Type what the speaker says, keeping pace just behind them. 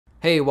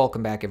Hey,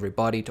 welcome back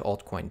everybody to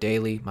Altcoin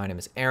Daily. My name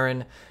is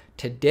Aaron.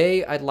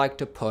 Today I'd like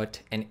to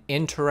put an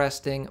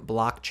interesting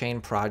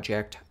blockchain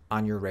project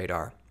on your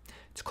radar.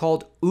 It's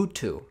called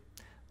Utu.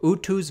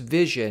 Utu's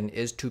vision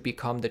is to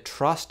become the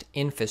trust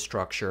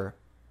infrastructure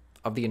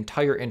of the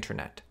entire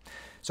internet.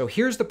 So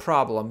here's the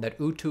problem that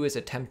Utu is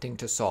attempting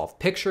to solve.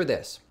 Picture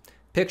this.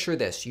 Picture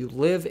this. You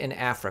live in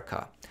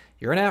Africa.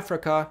 You're in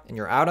Africa and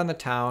you're out on the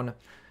town,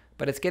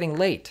 but it's getting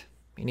late.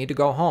 You need to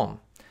go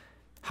home.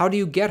 How do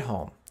you get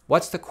home?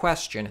 What's the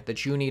question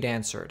that you need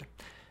answered?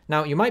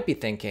 Now, you might be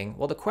thinking,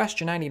 well, the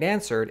question I need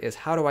answered is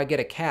how do I get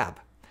a cab?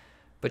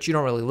 But you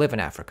don't really live in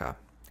Africa,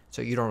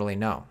 so you don't really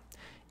know.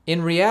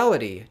 In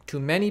reality, to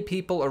many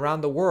people around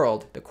the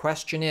world, the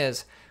question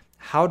is,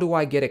 how do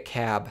I get a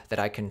cab that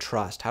I can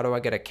trust? How do I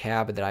get a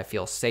cab that I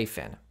feel safe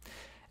in?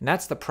 And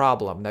that's the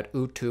problem that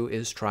Utu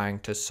is trying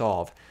to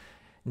solve.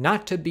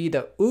 Not to be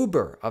the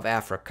Uber of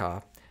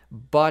Africa,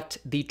 but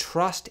the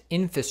trust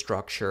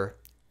infrastructure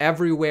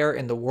everywhere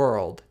in the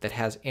world that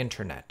has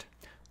internet.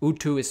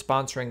 Utu is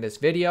sponsoring this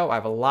video. I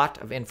have a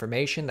lot of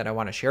information that I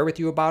want to share with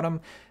you about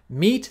them.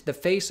 Meet the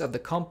face of the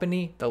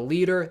company, the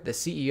leader, the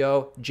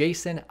CEO,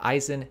 Jason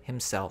Eisen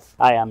himself.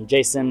 Hi, I'm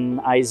Jason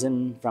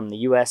Eisen from the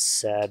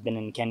US. I've been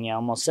in Kenya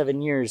almost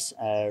 7 years,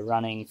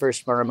 running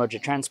first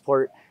Maramoja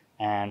Transport,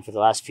 and for the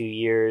last few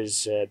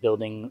years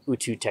building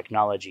Utu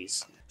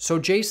Technologies. So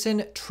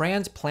Jason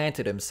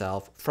transplanted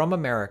himself from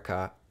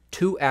America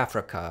to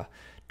Africa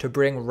to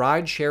bring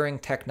ride-sharing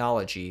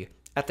technology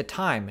at the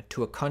time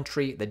to a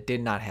country that did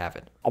not have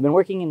it. I've been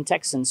working in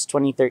tech since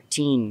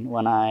 2013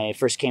 when I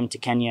first came to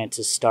Kenya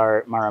to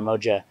start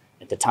Maramoja.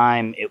 At the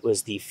time, it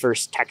was the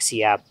first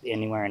taxi app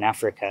anywhere in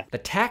Africa. The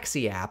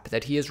taxi app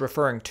that he is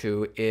referring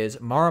to is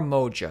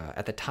Maramoja.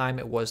 At the time,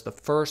 it was the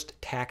first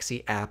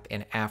taxi app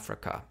in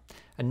Africa.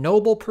 A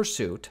noble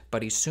pursuit,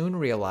 but he soon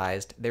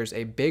realized there's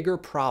a bigger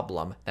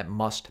problem that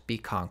must be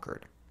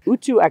conquered.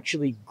 Utu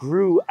actually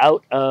grew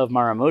out of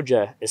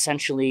Maramoja.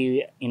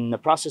 Essentially, in the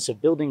process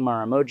of building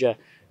Maramoja,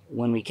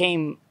 when we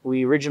came,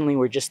 we originally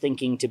were just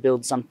thinking to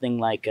build something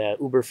like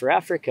Uber for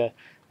Africa,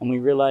 and we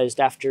realized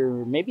after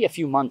maybe a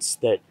few months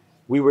that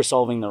we were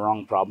solving the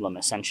wrong problem,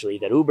 essentially,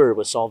 that Uber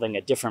was solving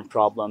a different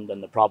problem than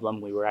the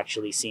problem we were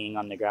actually seeing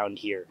on the ground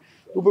here.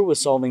 Uber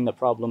was solving the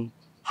problem,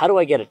 how do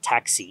I get a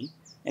taxi?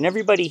 And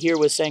everybody here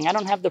was saying, I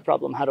don't have the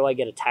problem, how do I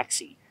get a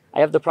taxi?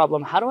 I have the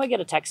problem, how do I get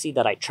a taxi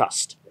that I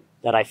trust,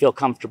 that I feel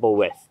comfortable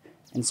with?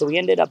 And so we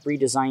ended up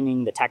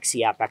redesigning the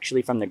taxi app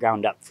actually from the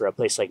ground up for a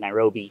place like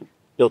Nairobi,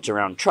 built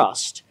around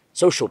trust,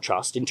 social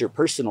trust,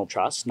 interpersonal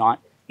trust,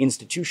 not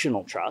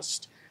institutional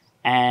trust.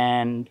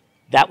 And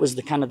that was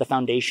the kind of the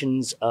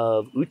foundations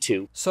of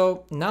Utu.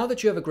 So now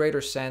that you have a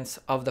greater sense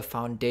of the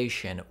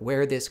foundation,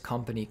 where this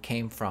company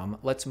came from,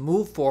 let's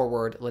move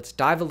forward. Let's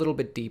dive a little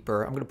bit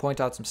deeper. I'm going to point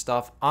out some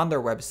stuff on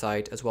their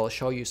website, as well as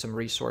show you some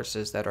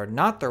resources that are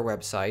not their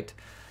website.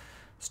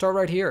 Start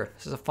right here.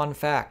 This is a fun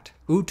fact.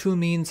 Utu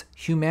means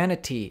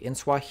humanity in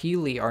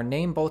Swahili. Our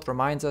name both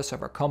reminds us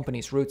of our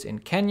company's roots in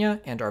Kenya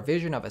and our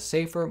vision of a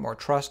safer, more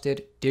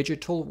trusted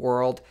digital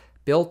world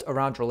built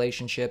around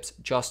relationships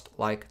just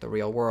like the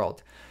real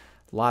world.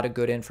 A lot of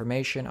good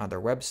information on their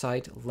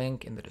website,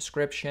 link in the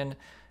description.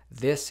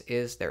 This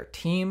is their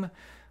team.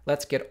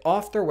 Let's get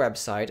off their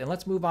website and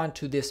let's move on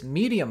to this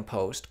Medium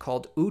post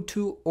called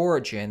Utu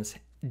Origins.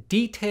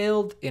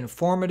 Detailed,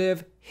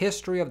 informative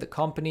history of the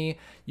company.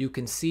 You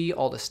can see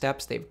all the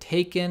steps they've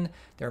taken,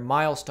 their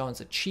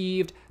milestones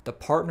achieved, the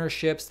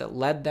partnerships that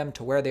led them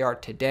to where they are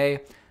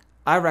today.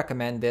 I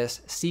recommend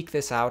this. Seek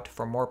this out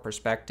for more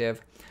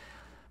perspective.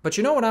 But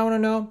you know what I want to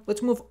know?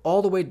 Let's move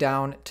all the way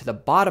down to the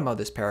bottom of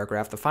this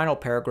paragraph, the final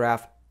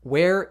paragraph.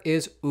 Where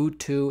is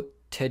Utu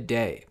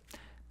today?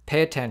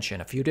 Pay attention,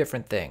 a few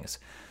different things.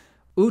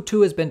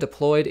 Utu has been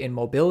deployed in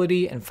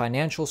mobility and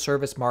financial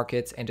service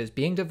markets and is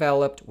being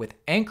developed with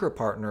anchor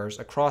partners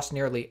across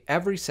nearly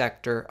every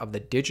sector of the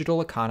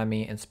digital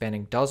economy and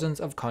spanning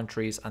dozens of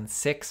countries on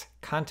 6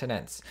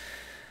 continents.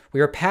 We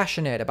are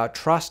passionate about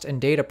trust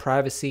and data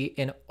privacy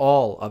in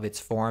all of its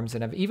forms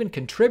and have even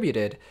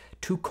contributed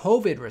to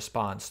COVID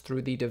response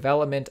through the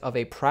development of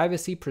a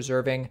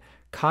privacy-preserving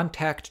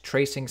contact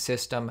tracing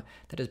system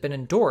that has been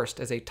endorsed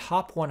as a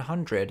top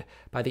 100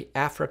 by the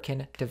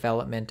African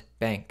Development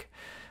Bank.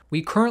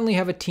 We currently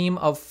have a team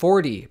of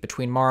 40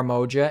 between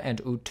Maramoja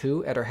and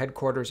Utu at our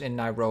headquarters in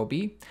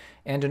Nairobi,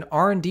 and an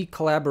R&D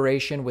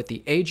collaboration with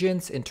the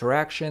Agents,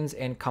 Interactions,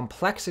 and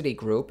Complexity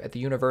Group at the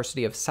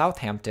University of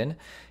Southampton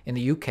in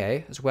the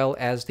UK, as well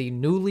as the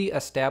newly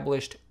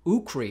established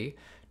UKRI,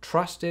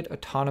 Trusted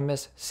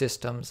Autonomous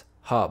Systems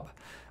Hub.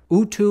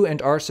 Utu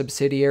and our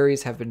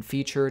subsidiaries have been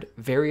featured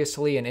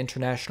variously in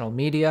international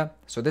media.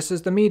 So this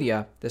is the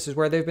media. This is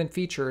where they've been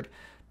featured.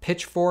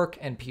 Pitchfork,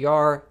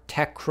 NPR,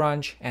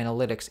 TechCrunch,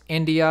 Analytics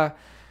India,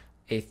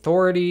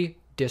 Authority,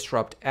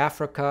 Disrupt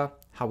Africa,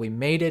 How We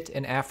Made It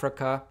in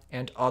Africa,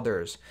 and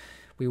others.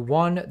 We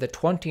won the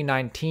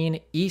 2019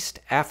 East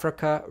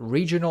Africa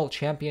Regional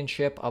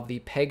Championship of the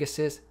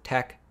Pegasus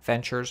Tech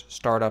Ventures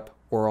Startup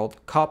World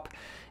Cup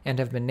and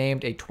have been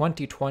named a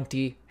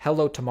 2020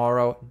 Hello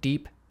Tomorrow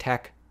Deep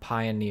Tech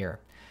pioneer.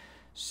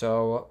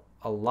 So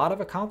a lot of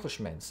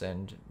accomplishments,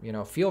 and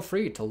feel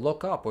free to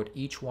look up what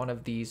each one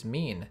of these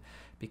mean,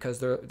 because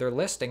they're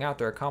listing out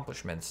their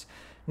accomplishments.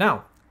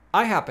 Now,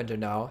 I happen to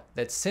know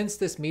that since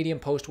this Medium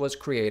post was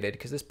created,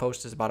 because this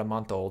post is about a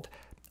month old,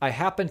 I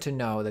happen to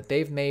know that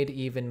they've made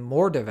even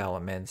more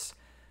developments,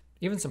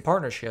 even some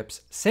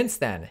partnerships since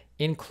then,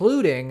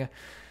 including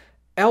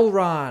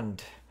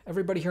Elrond.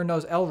 Everybody here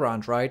knows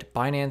Elrond, right?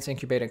 Binance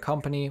Incubated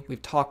Company.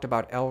 We've talked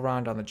about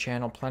Elrond on the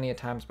channel plenty of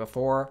times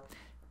before.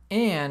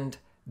 And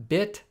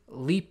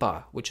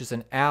BitLipa, which is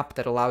an app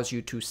that allows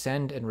you to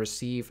send and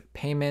receive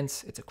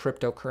payments. It's a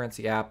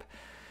cryptocurrency app.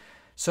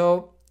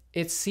 So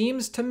it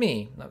seems to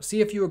me, now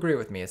see if you agree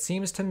with me, it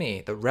seems to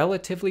me that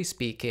relatively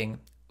speaking,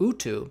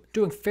 Utu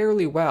doing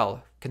fairly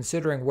well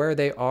considering where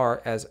they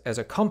are as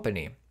a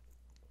company.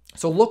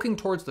 So looking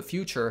towards the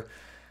future,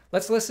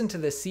 let's listen to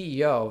the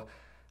CEO.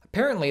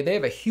 Apparently, they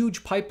have a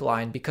huge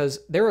pipeline because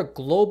they're a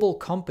global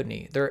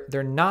company.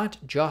 They're not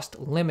just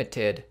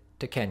limited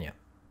to Kenya.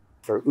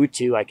 For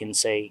Utu, I can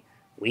say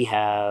we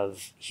have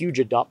huge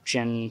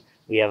adoption.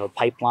 We have a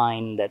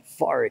pipeline that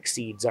far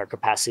exceeds our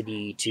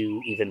capacity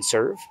to even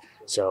serve.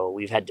 So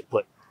we've had to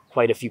put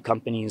quite a few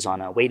companies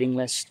on a waiting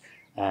list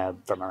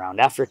from around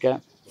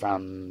Africa,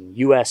 from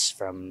US,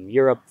 from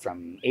Europe,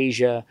 from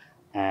Asia,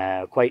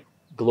 quite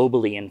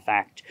globally, in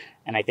fact.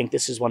 And I think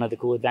this is one of the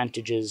cool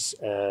advantages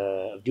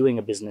of doing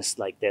a business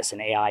like this,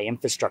 an AI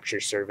infrastructure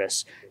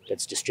service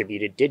that's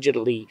distributed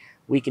digitally.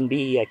 We can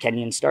be a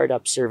Kenyan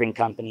startup serving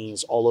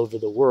companies all over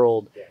the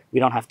world. We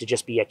don't have to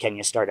just be a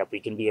Kenya startup. We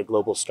can be a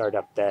global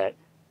startup that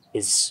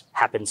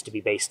happens to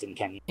be based in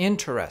Kenya.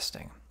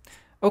 Interesting.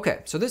 Okay,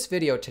 so this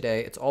video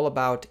today, it's all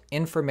about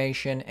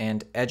information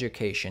and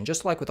education.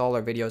 Just like with all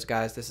our videos,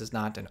 guys, this is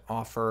not an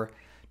offer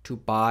to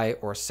buy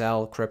or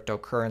sell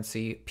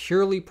cryptocurrency,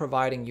 purely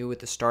providing you with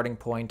the starting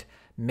point.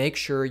 Make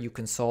sure you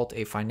consult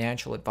a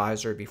financial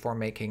advisor before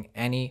making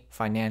any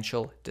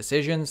financial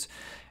decisions.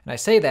 And I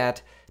say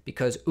that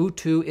because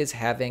Utu is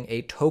having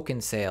a token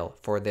sale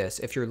for this.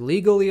 If you're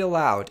legally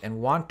allowed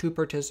and want to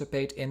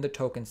participate in the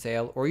token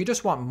sale, or you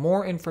just want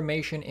more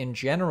information in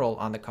general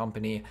on the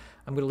company,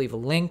 I'm going to leave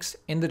links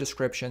in the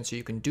description so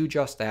you can do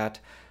just that.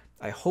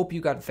 I hope you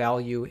got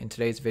value in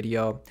today's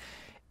video.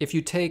 If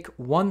you take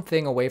one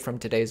thing away from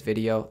today's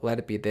video, let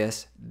it be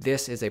this.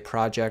 This is a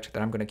project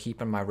that I'm going to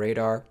keep on my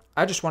radar.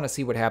 I just want to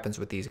see what happens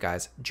with these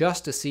guys,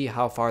 just to see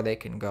how far they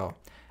can go.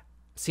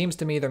 Seems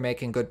to me they're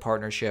making good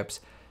partnerships.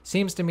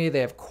 Seems to me they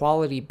have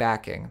quality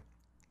backing.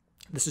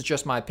 This is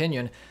just my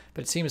opinion,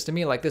 but it seems to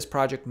me like this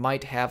project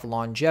might have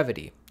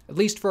longevity, at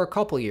least for a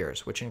couple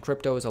years, which in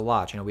crypto is a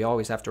lot. We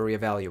always have to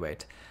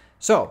reevaluate.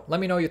 So let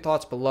me know your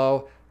thoughts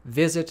below.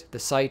 Visit the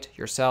site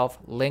yourself,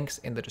 links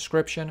in the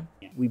description.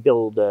 We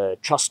build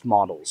trust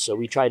models. So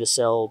we try to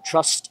sell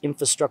trust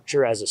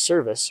infrastructure as a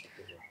service.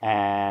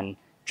 And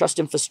trust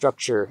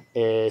infrastructure,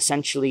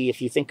 essentially,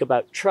 if you think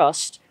about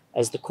trust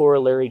as the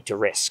corollary to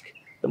risk.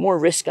 The more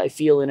risk I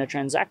feel in a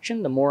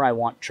transaction, the more I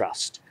want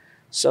trust.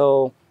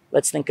 So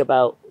let's think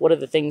about what are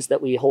the things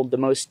that we hold the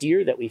most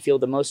dear, that we feel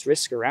the most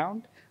risk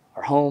around?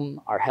 Our home,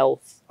 our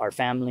health, our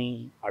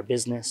family, our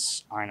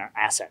business, and our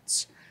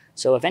assets.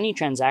 So if any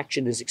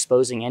transaction is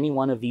exposing any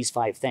one of these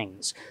 5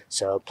 things,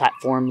 so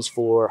platforms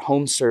for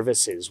home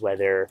services,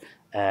 whether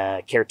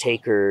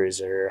caretakers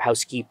or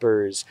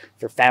housekeepers,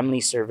 for family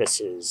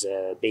services,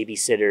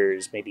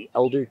 babysitters, maybe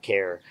elder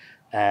care,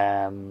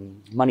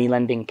 money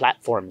lending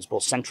platforms,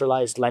 both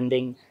centralized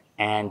lending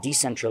and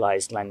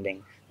decentralized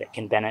lending that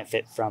can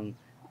benefit from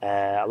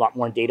a lot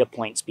more data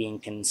points being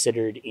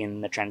considered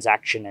in the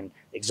transaction and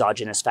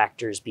exogenous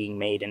factors being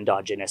made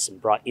endogenous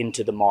and brought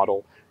into the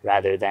model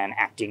rather than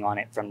acting on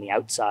it from the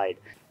outside.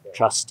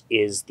 Trust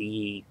is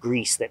the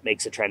grease that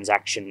makes a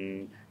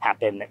transaction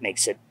happen, that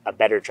makes it a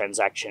better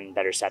transaction,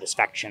 better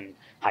satisfaction,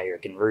 higher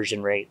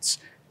conversion rates.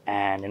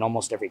 And in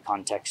almost every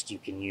context, you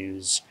can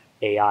use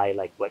AI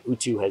like what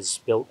Utu has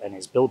built and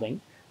is building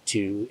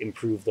to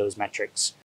improve those metrics.